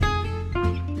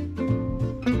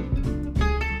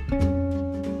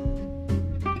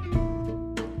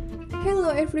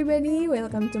everybody,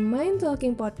 welcome to Mind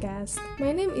Talking Podcast.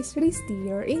 My name is Risti,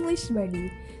 your English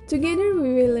buddy. Together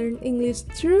we will learn English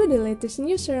through the latest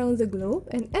news around the globe,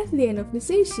 and at the end of the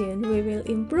session, we will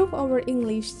improve our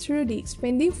English through the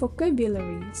expanding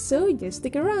vocabulary. So just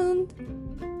stick around!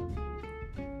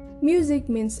 Music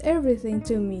means everything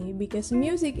to me because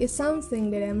music is something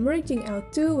that I'm reaching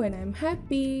out to when I'm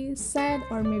happy, sad,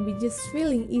 or maybe just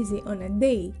feeling easy on a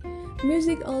day.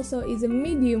 Music also is a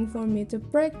medium for me to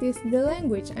practice the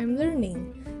language I'm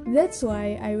learning. That's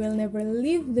why I will never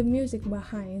leave the music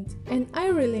behind, and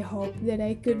I really hope that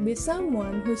I could be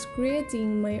someone who's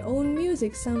creating my own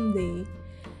music someday.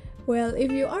 Well,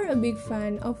 if you are a big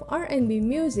fan of R&B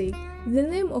music, the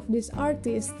name of this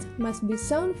artist must be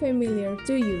sound familiar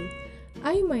to you.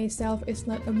 I myself is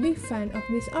not a big fan of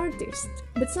this artist,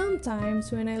 but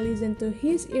sometimes when I listen to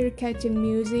his ear-catching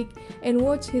music and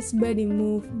watch his body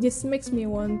move, just makes me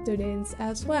want to dance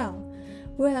as well.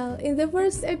 Well, in the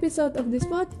first episode of this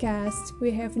podcast, we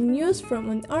have news from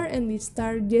an R&B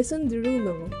star, Jason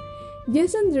Derulo.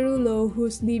 Jason Derulo,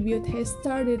 whose debut has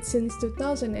started since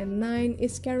 2009,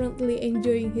 is currently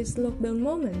enjoying his lockdown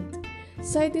moment.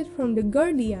 Cited from The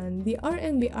Guardian, the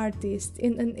R&B artist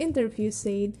in an interview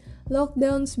said,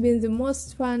 "Lockdown's been the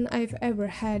most fun I've ever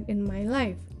had in my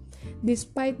life."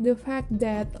 Despite the fact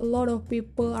that a lot of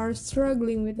people are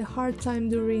struggling with a hard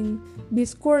time during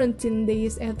these quarantine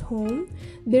days at home,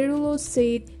 Derulo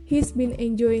said he's been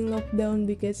enjoying lockdown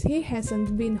because he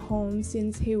hasn't been home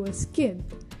since he was a kid.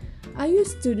 "I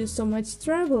used to do so much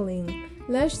traveling.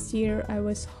 Last year I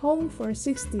was home for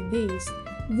 60 days.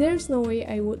 There's no way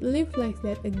I would live like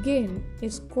that again,"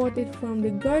 is quoted from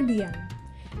The Guardian.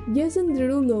 Jason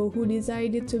Derulo, who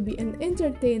decided to be an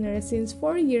entertainer since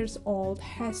 4 years old,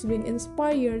 has been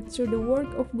inspired through the work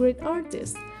of great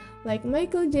artists like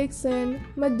Michael Jackson,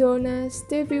 Madonna,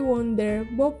 Stevie Wonder,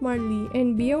 Bob Marley,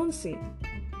 and Beyoncé.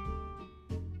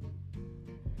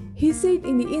 He said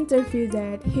in the interview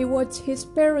that he watched his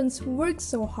parents work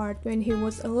so hard when he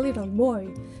was a little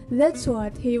boy. That's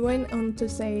what he went on to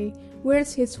say, where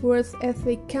his work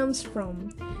ethic comes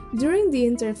from. During the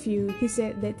interview, he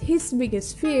said that his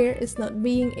biggest fear is not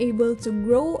being able to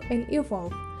grow and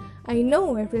evolve. "I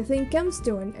know everything comes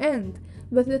to an end,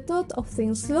 but the thought of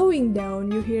things slowing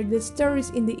down, you hear the stories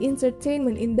in the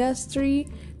entertainment industry,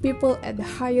 people at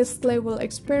the highest level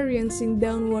experiencing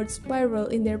downward spiral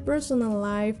in their personal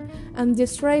life. I'm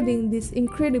just riding this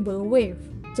incredible wave,"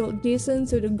 told Jason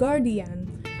to The Guardian.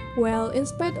 Well, in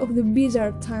spite of the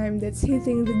bizarre time that's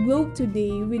hitting the globe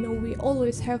today, we know we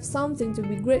always have something to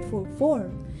be grateful for.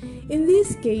 In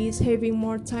this case, having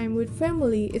more time with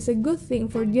family is a good thing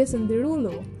for Jason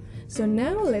Derulo. So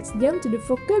now let's jump to the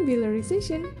vocabulary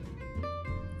session.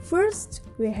 First,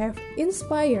 we have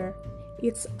inspire.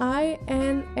 It's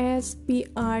I-N-S-P-I-R-E.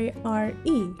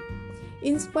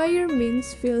 Inspire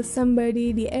means feel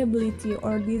somebody the ability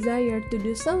or desire to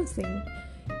do something.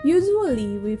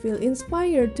 Usually, we feel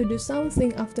inspired to do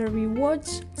something after we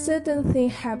watch certain thing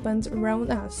happen around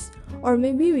us. Or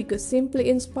maybe we could simply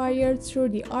inspire through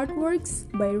the artworks,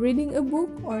 by reading a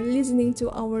book, or listening to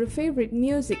our favorite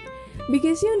music.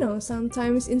 Because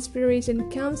sometimes inspiration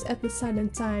comes at a sudden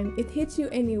time. It hits you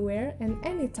anywhere and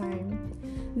anytime.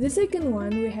 The second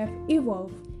one, we have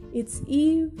evolve. It's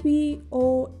E-V-O-L-V-E.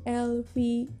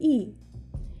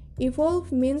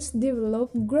 Evolve means develop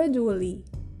gradually.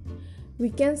 We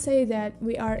can say that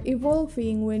we are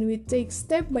evolving when we take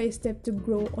step by step to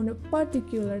grow on a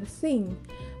particular thing.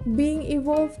 Being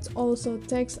evolved also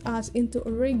takes us into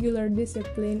a regular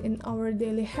discipline in our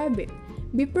daily habit.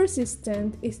 Be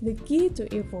persistent is the key to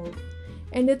evolve.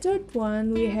 And the third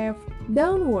one, we have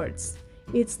downwards.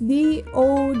 It's D-O-W-N-W-A-R-D-S.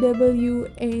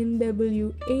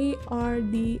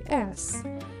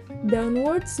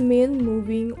 Downwards mean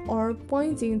moving or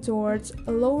pointing towards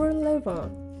a lower level.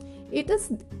 It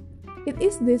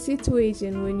is the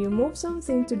situation when you move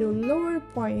something to the lower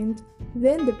point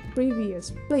than the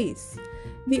previous place.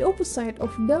 The opposite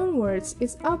of downwards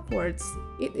is upwards.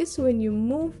 It is when you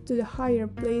move to the higher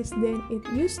place than it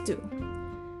used to.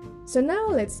 So now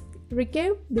let's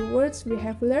recap the words we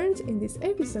have learned in this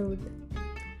episode.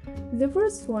 The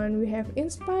first one, we have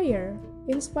inspire.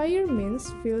 Inspire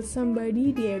means feel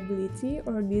somebody the ability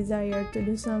or desire to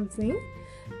do something.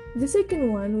 The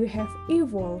second one, we have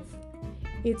evolve.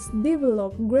 It's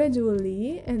develop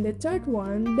gradually. And the third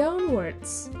one,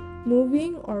 downwards,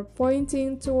 moving or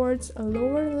pointing towards a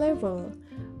lower level.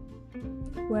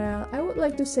 Well, I would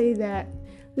like to say that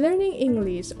learning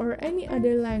English or any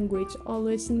other language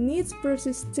always needs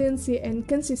persistency and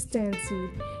consistency.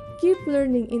 Keep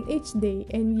learning in each day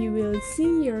and you will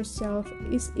see yourself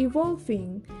is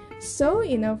evolving. So,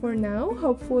 enough for now.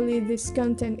 Hopefully, this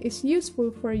content is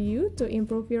useful for you to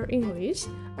improve your English.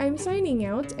 I'm signing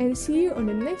out and see you on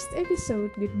the next episode.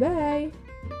 Goodbye.